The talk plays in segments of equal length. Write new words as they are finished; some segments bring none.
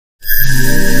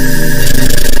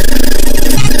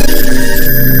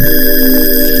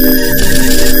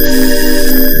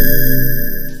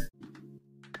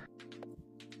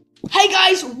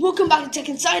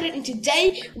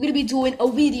today we're gonna be doing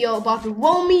a video about the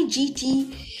Realme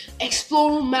GT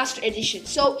Explorer Master Edition.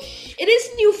 So it is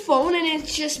a new phone and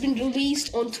it's just been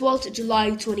released on 12th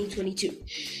July 2022.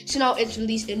 So now it's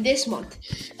released in this month.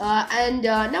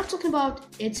 Now talking about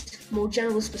its more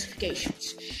general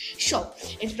specifications. So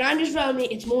its brand is Realme,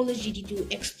 its model is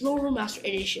GT2 Explorer Master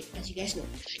Edition, as you guys know.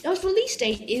 Now its release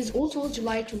date is on 12th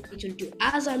July 2022,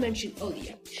 as I mentioned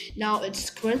earlier. Now it's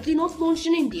currently not launched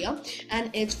in India and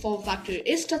its form factor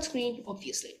is touchscreen,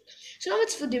 obviously. So now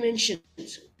it's for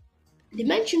dimensions.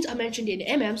 Dimensions are mentioned in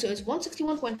mm, so it's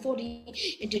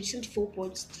 161.40 into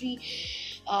 74.3,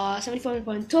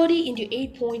 74.30 into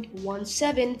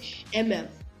 8.17 mm.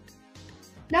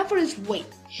 Now for its weight.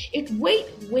 Its weight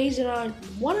weighs around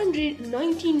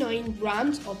 199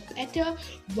 grams or better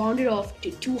rounded off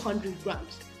to 200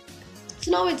 grams.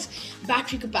 So now its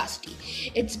battery capacity.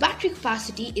 Its battery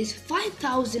capacity is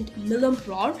 5000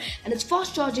 mAh and its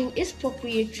fast charging is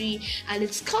proprietary and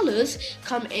its colors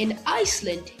come in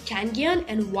Iceland, Kangian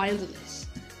and Wireless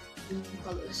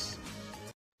colors.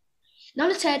 Now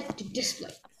let's head to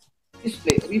display.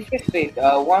 Display refresh rate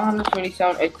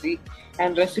 127 Hz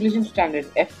and resolution standard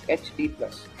FHD+.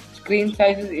 Screen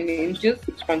sizes in inches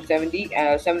 6.70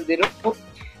 70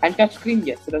 and touchscreen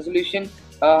yes resolution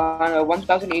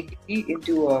 1080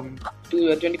 into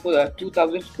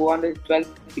 2412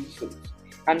 pixels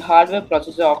and hardware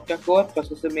processor octa-core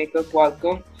processor maker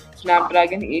Qualcomm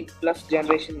Snapdragon 8 Plus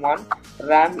Generation 1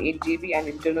 RAM 8GB and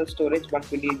internal storage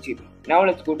 128GB. Now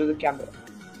let's go to the camera.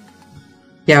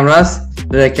 Cameras,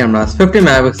 rear cameras, 50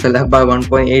 megapixel f by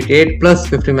 1.88 plus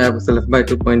 50 megapixel f by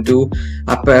 2.2,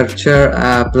 aperture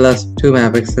plus 2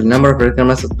 megapixel. Number of rear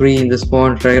cameras is 3 in this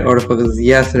phone. Rear autofocus is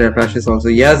yes, rear flash is also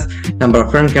yes. Number of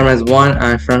front camera is 1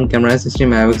 and front camera is 60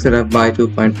 megapixel f by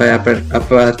 2.5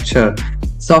 aperture.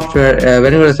 Software,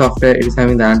 when you go to software, it is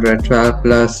having the Android 12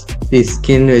 plus the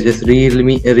skin which is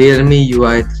Realme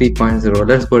UI 3.0.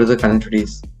 Let's go to the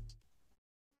connectivities.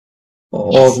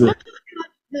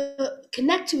 The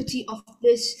connectivity of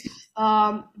this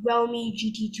Realme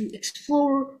GT2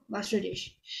 Explorer Master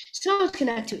Edition. So its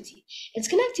connectivity. Its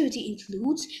connectivity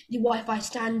includes the Wi-Fi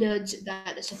standards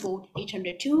that support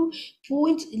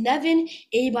 802.11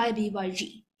 A by B by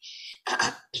G.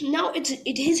 Now it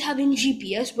is having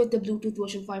GPS with the Bluetooth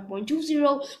version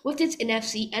 5.20 with its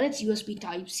NFC and its USB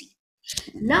Type-C.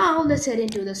 Now let's head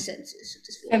into the sensors.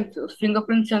 Sensors,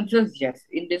 fingerprint sensors, yes.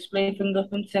 In display,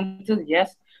 fingerprint sensors,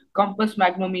 yes. Compass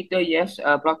magnetometer, yes.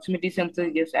 Proximity sensor,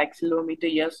 yes.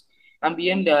 Accelerometer, yes.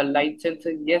 Ambient light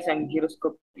sensor, yes. And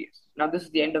gyroscope, yes. Now this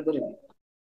is the end of the review.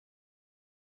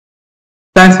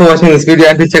 Thanks for watching this video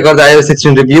and please check out the iOS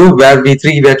 16 review where we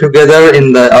three were together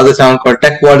in the other channel called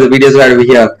Tech World. The videos where we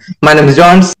here. My name is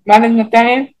John. My name is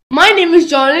Nathaniel. My name is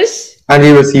Jonas. And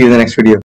we will see you in the next video.